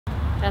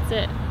That's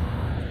it.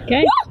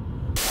 Okay.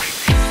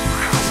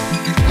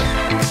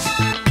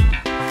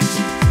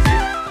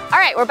 All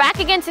right, we're back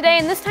again today,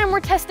 and this time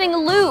we're testing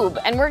lube,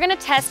 and we're gonna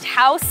test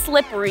how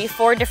slippery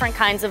 4 different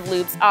kinds of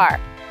lubes are.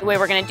 The way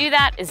we're gonna do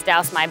that is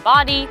douse my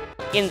body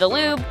in the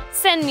lube,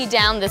 send me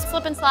down this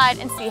slip and slide,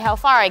 and see how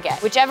far I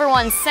get. Whichever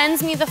one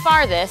sends me the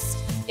farthest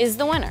is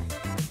the winner.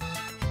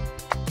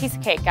 Piece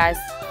of cake, guys.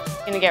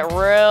 It's gonna get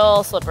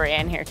real slippery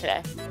in here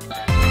today.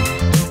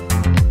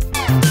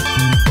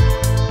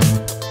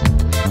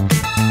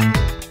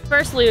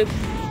 First lube,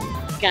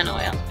 gun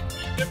oil.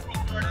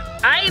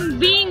 I'm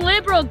being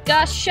liberal,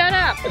 Gus, shut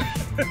up.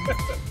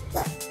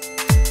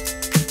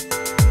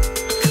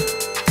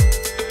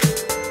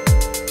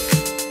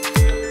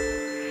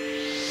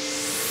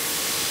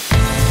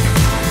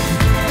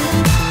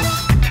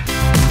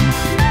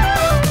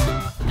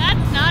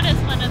 That's not as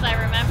fun as I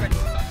remembered.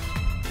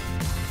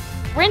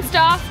 Rinsed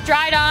off,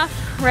 dried off,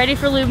 ready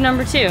for lube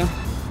number 2.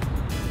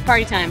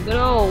 Party time, good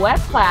old wet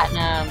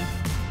platinum.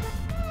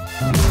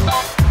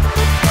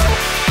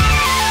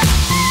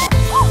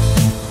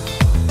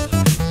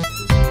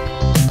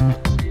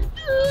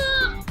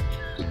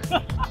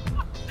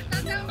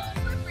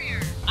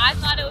 I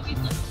thought it would be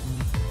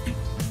slippery.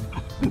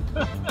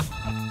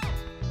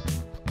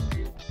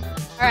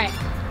 All right.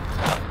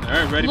 All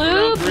right, ready for round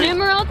Lube 3.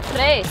 numero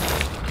 3.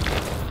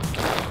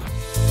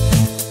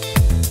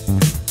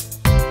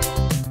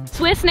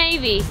 Swiss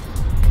Navy.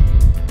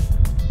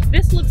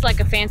 This looks like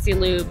a fancy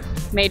lube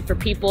made for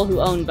people who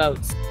own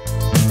boats.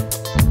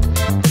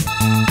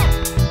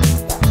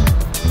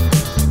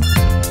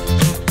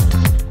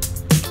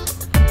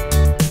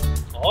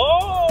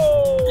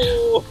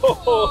 Oh!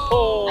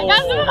 I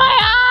got some in my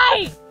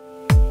eye!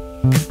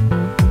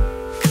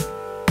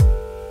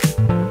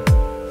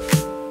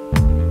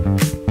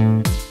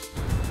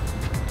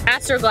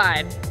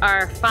 Astroglide,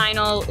 our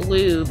final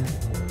lube.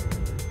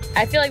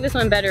 I feel like this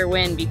one better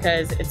win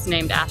because it's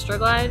named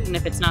Astroglide, and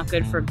if it's not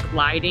good for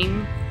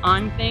gliding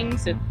on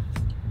things, it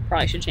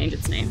probably should change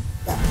its name.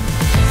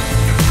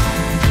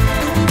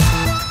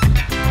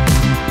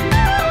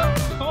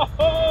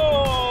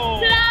 Oh!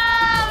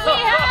 Ta-da! We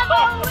have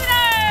a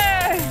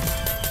winner!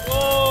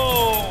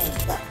 Whoa!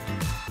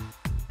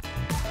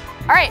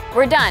 All right,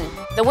 we're done.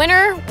 The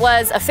winner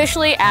was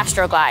officially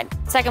Astroglide.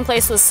 Second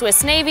place was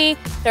Swiss Navy,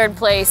 third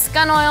place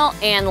Gun Oil,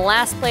 and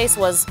last place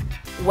was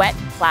Wet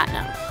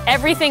Platinum.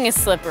 Everything is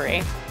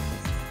slippery.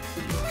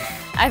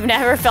 I've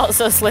never felt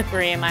so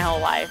slippery in my whole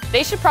life.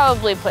 They should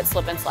probably put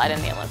slip and slide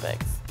in the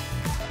Olympics.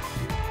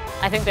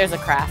 I think there's a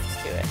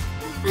craft to it.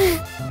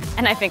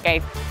 And I think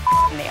I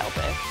nailed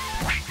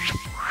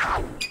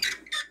it.